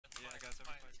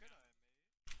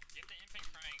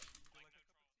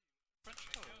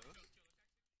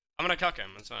cock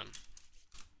him, that's fine.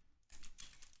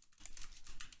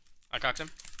 I cocked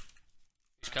him.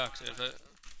 He's cocked.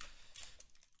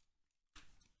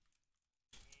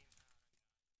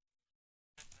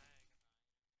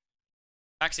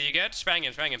 Fax, are you good? Sprang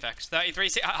him, Fax. 33,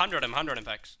 100 him,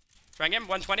 Fax. Sprang him,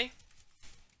 120.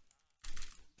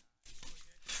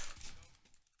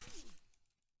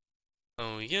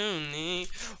 Oh, you need...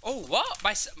 Oh, what?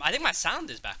 I think my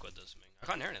sound is backwards or something. I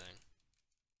can't hear anything.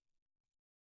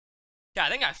 Yeah, I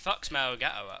think I fucked my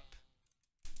Elgato up.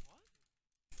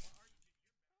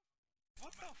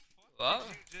 What the fuck? What?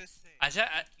 Did you just say? I said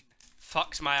I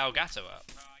fucked my Elgato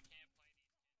up. Bro, I can't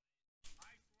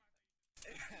play these.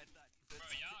 Bro,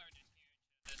 y'all are just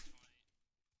huge at this point.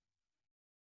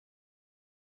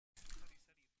 He said he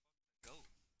fucked the goat.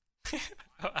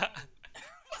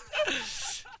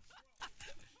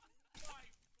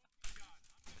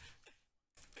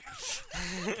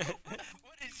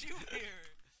 What did you hear?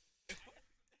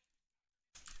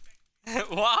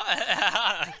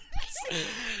 What?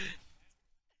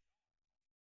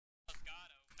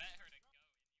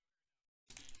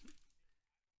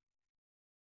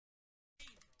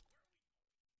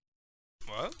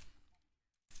 What?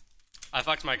 I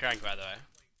fucked my crank, by the way.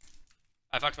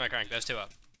 I fucked my crank. There's two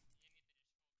up.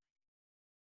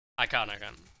 I can't.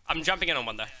 I'm jumping in on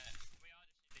one, though.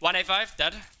 185,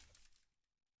 dead.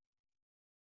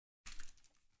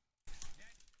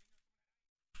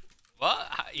 What?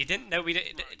 You didn't know we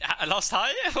did? I lost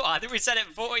high? I think we said it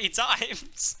 40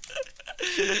 times.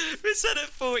 We said it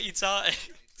 40 times.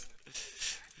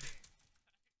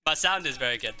 My sound is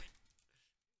very good.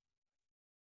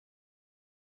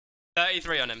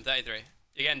 33 on him, 33.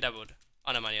 You're getting doubled.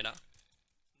 Oh no, man, you're not.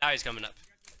 Now he's coming up.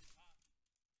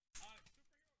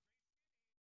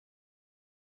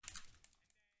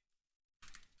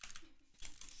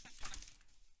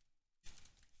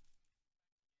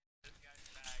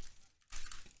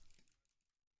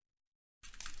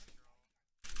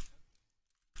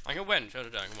 I can win, shut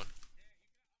it down, come on.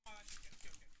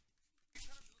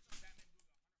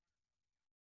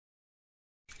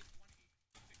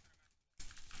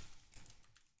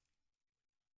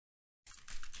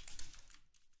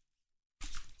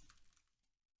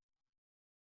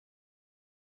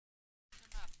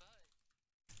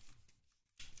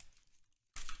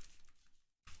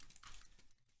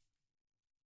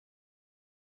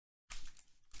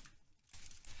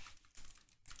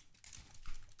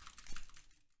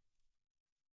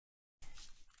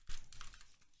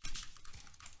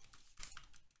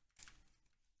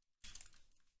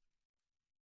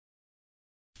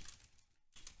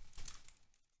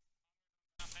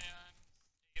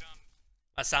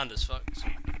 My sound is fucked. I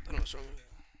don't know what's wrong with it.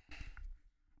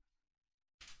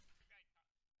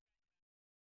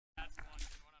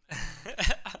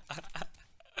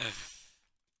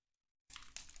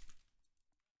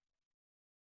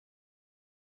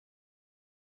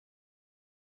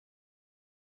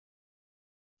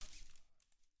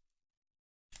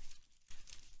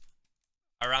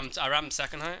 I rammed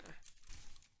second height.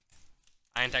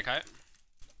 I ain't take height.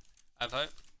 I have height.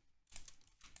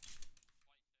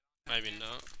 Maybe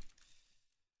not.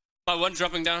 My one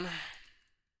dropping down.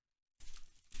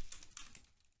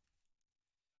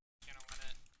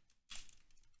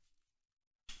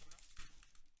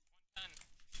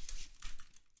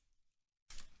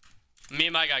 Me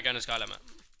and my guy going to sky limit.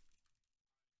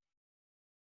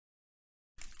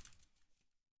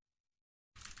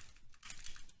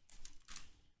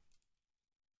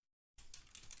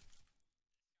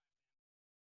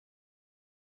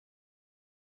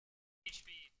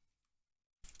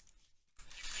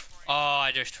 Oh,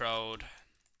 I just trolled.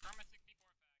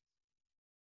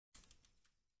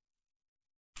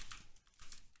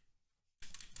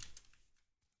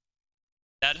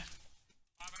 Dead.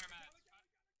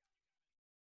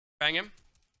 Bang him.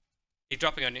 He's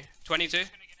dropping on you. 22.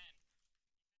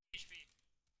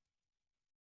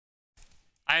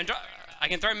 I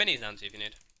can throw minis down to you if you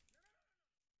need.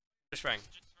 Just rang.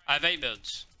 I have 8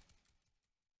 builds.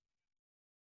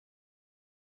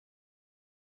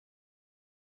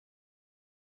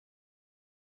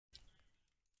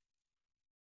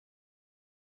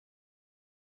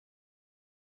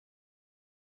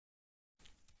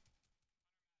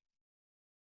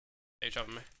 He shot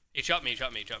me. He shot me. He's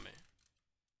healthier now.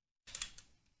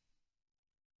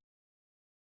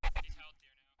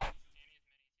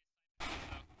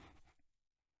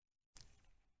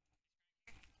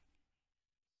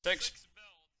 6.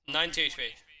 90 HP.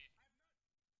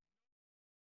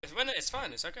 It's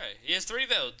fine, it's okay. He has 3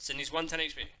 builds and he's 110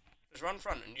 HP. Just run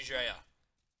front and use your AR.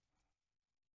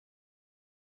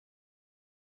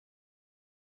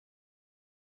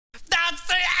 That's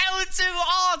the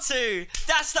R2.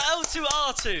 That's the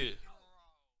L2R2.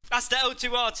 That's the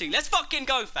L2R2. Let's fucking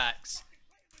go, Fax.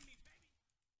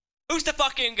 Who's the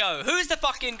fucking go? Who's the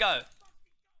fucking go?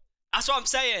 That's what I'm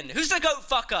saying. Who's the goat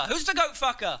fucker? Who's the goat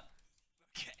fucker?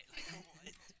 Okay,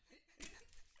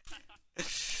 like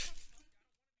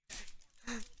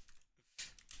what?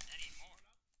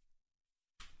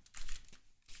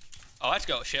 Oh, I just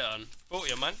got shit on.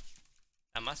 40 on mine.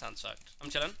 And my sound sucked. I'm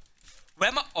chilling. Where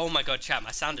am I? Oh my god, chat.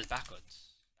 My sound is backwards.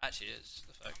 Actually, it is.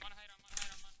 The fuck? I'm on height, I'm on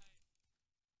height, I'm on height.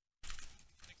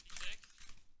 66.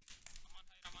 I'm on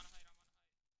height, I'm on height,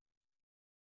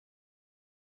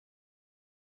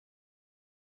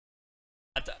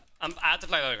 I'm on height. I had to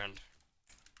play low ground.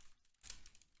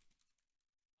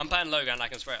 I'm playing low ground. I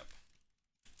can spray up.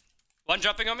 One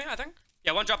dropping on me, I think.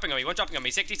 Yeah, one dropping on me. One dropping on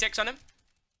me. 66 on him.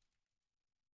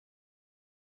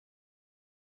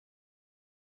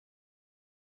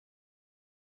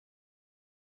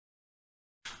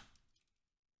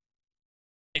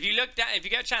 If you look down, if you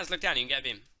get a chance, look down. You can get a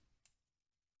beam.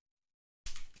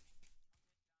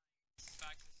 Fax is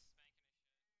spanking.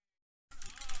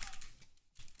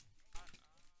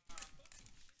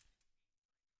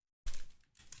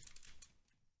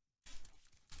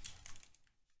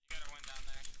 You gotta win down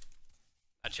there.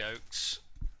 That jokes.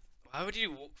 Why would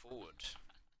you walk forward?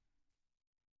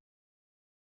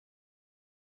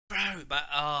 Bro, but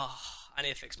oh, I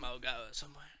need to fix my Elgato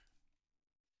somewhere.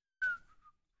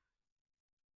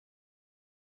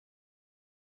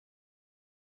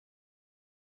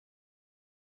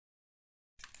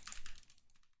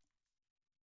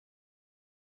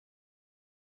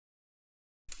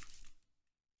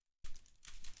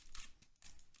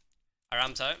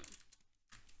 I'm tight.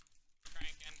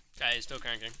 Cranking. Okay, he's still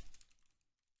cranking.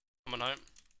 I'm on home.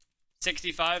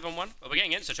 65 on one. Well, we're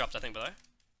getting insta dropped, I think, below. No,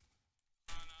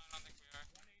 I don't think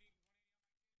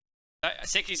we are.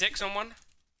 66 on one.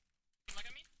 Look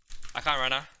at me. I can't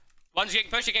run now. One's getting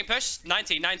pushed, you're getting pushed.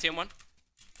 90 on one. I'm healing.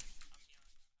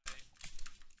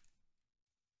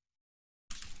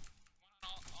 One on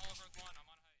all over one. I'm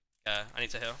on height. Yeah, I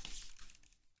need to heal.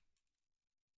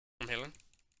 I'm healing.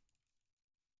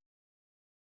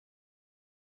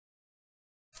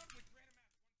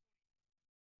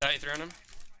 $33 on him.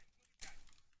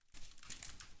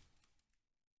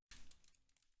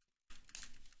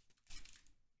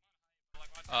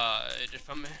 It just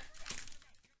pumped me.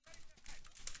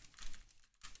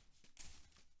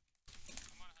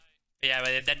 I'm on height. Yeah,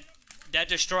 but they're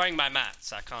destroying my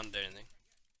mats. I can't do anything.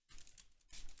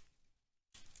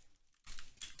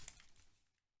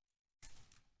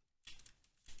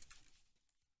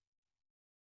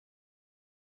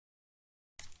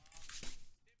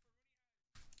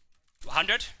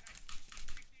 $100.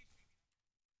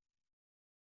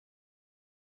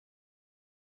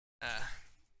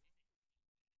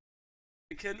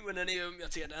 We couldn't win any of them. You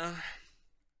have to get down.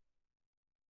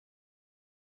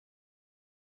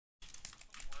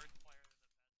 Word player is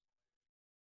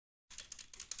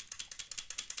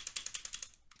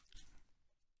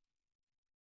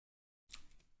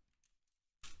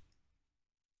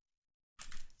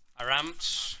I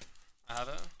ramped. I have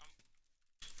it.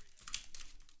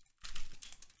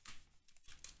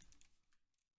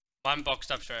 I'm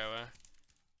boxed up straight away.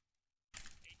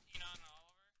 18 on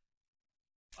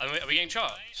Oliver. Are we getting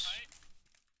shots? Height.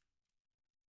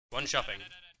 One shopping.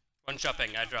 One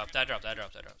shopping. I dropped. Bro,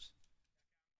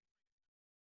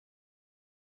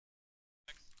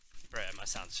 my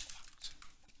sound's fucked.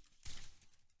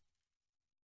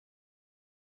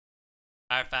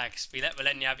 Alright, Fax. We're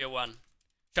letting you have your one.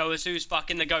 Show us who's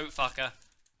fucking the goat fucker.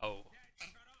 Oh.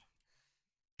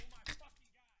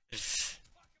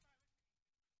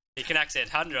 He can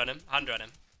exit. 100 on him. 100 on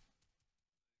him.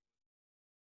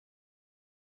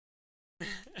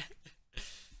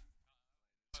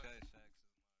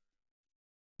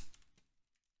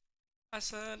 I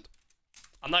said,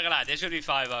 I'm not gonna lie, this should be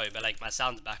 5-0, but like my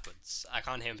sound's backwards. I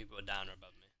can't hear people down or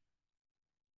above me.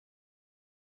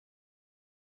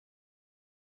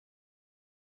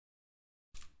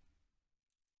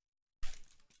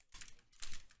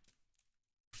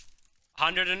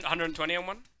 $120 on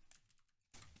one.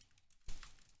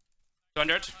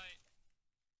 200.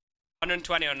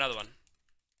 120 on another one.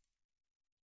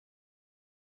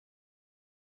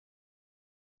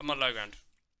 I'm on low ground.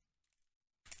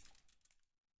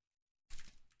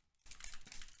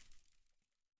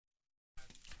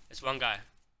 It's one guy.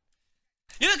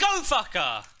 You're the goat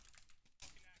fucker!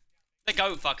 The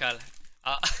goat fucker.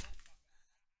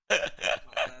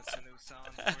 That's a new sound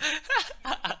for it. That's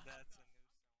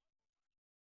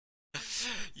a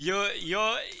new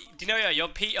do you know your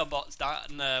Peter bots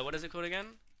that, what is it called again?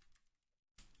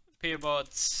 Peter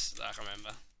bots, I can't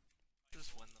remember.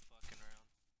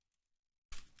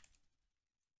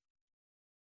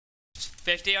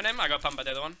 50 on him. I got pumped by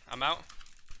the other one. I'm out.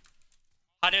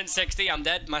 160. I'm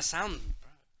dead. My sound.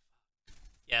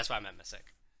 Yeah, that's why I meant Mystic.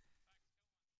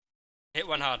 Hit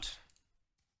one hard.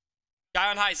 Guy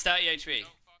on height, 30 HP.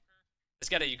 Let's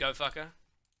get it, you go fucker.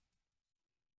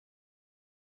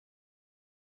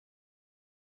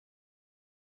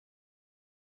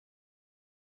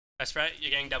 I spray,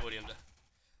 you're getting doubled under.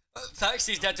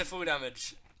 Taxi's dead to full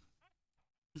damage.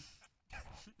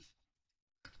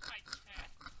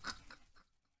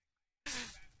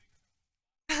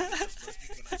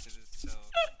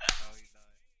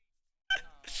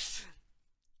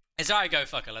 It's alright, go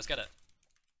fucker, let's get it.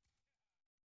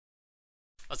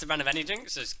 What's the brand of anything?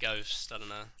 It's just Ghost, I don't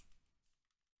know.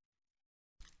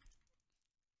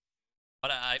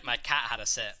 But my cat had a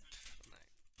sip.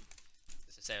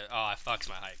 Just to say, oh, I fucked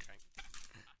my height crank.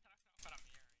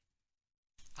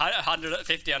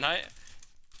 150 on height.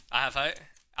 I have height.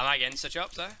 Am I getting such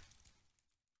up though?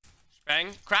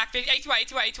 Sprang. Cracked. 80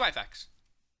 Fax.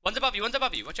 One's above you,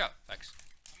 watch out, Fax.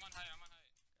 I'm on height.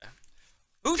 Okay.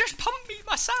 Who just pumped me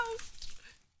myself?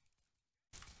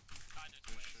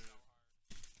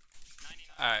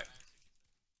 Alright.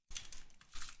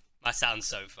 My sound's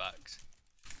so fucked.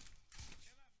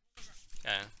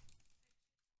 Okay.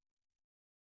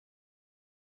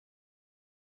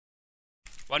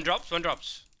 One drops.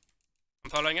 I'm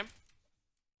following him.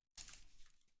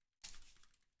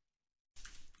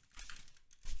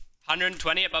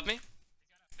 $120 above me. He's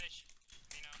got a fish.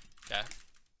 Veno. Yeah.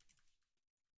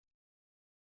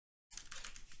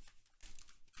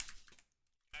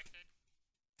 Connected.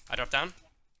 I drop down.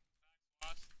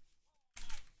 Lost.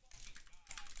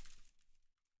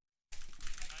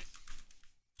 Nice.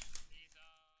 He's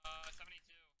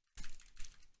 72.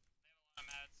 They have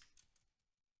a lot of meds.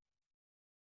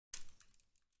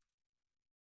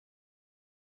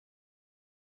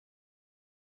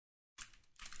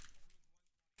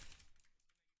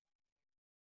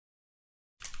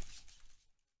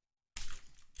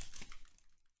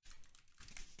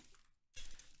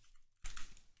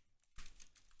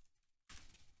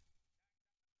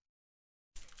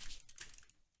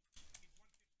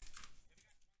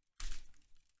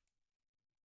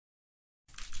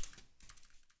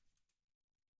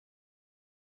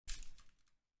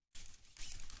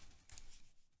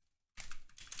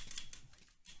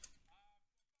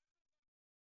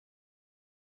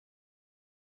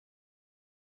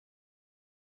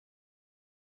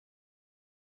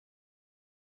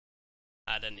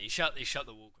 I didn't. He shut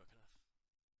the wall quick enough.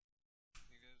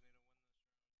 You guys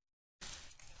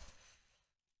need to win this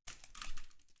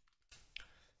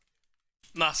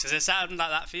round. Musk, does it sound like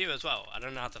that for you as well? I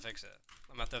don't know how to fix it.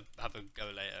 I'm gonna have to have a go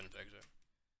later and fix it.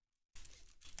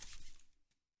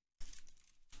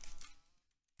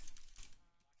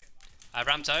 I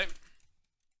ramped out. I'm getting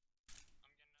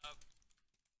up.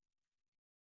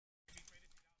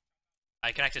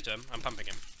 I connected to him. I'm pumping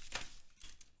him.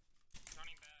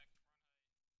 Running back.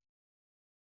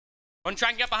 One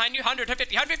trying to get behind you.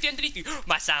 150 underneath you.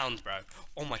 My sound, bro.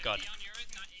 Oh my god. 80 on yours,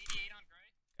 not 88 on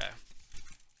gray. Okay.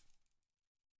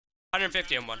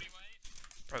 150 on one.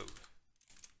 Bro.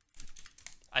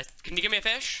 Can you give me a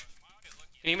fish?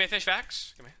 Can you give me a fish,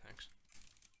 Vax? Give me, thanks.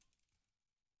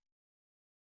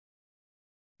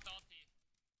 Salty.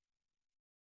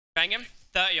 Bang him.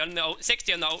 30 on the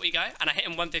 60 on the ulti guy, and I hit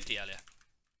him 150 earlier.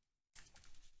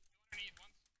 Underneath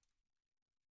once.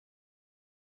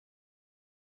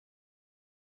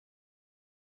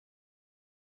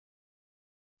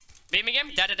 Beat me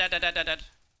again. Dead.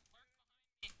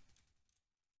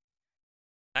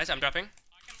 Nice, I'm dropping. I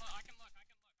can look.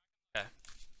 Okay.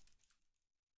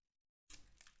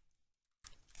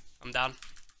 I'm down.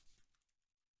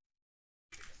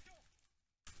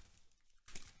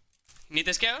 You need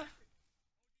this kill?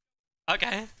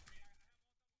 Okay.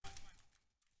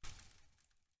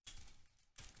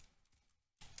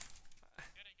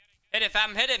 Hit it,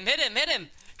 fam. Hit him.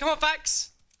 Come on,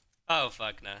 Fax. Oh,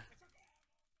 fuck, no.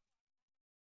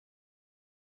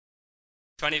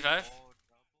 25.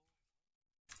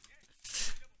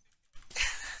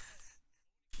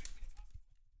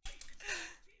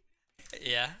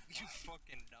 Yeah. You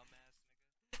fucking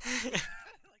dumbass nigga. Like,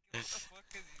 what the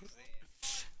fuck is you saying?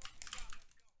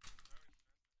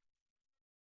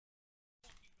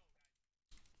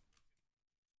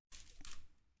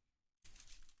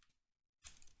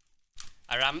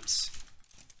 I ramped.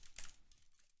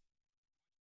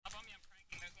 Up on me, I'm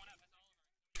cranking. There's one up.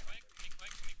 That's all over. Give me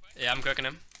quick. Yeah, I'm cooking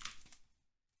him.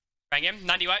 Bang him.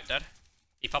 90 white, dead.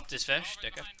 He popped his fish.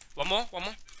 Dicker. One more.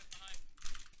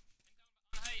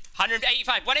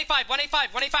 185.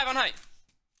 185 on height.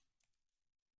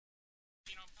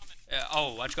 Yeah,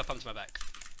 oh, I just got pumped to my back.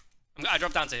 I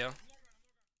dropped down to here.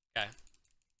 Okay.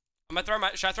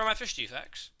 Should I throw my fish to you,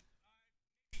 Fax?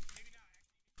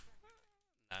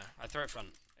 No, I throw it front.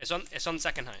 It's on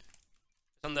second height.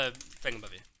 It's on the thing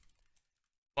above you.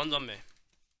 One's on me.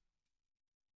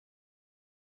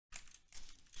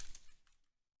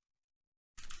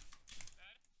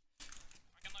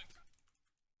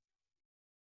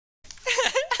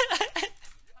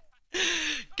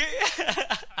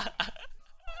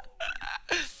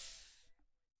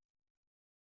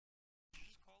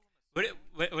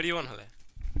 What do you want, Holly?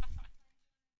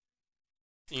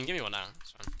 You can give me one now.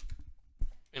 It's fine.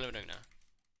 We can live it now.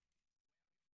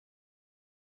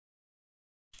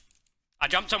 I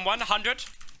jumped on 100.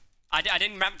 I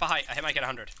didn't ramp for height. I hit my kid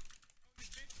 100.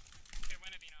 Okay,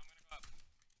 when Veno, I'm gonna go up.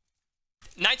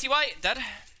 90 white, dead.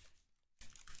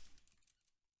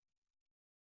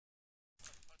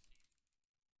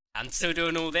 I'm still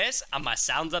doing all this, and my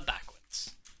sounds are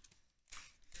backwards.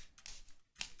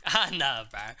 Ah, no,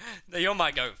 bro. You're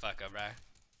my goat fucker, bro.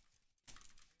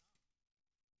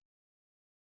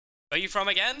 Where are you from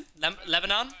again?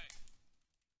 Lebanon?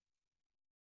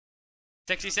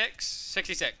 66?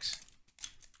 66.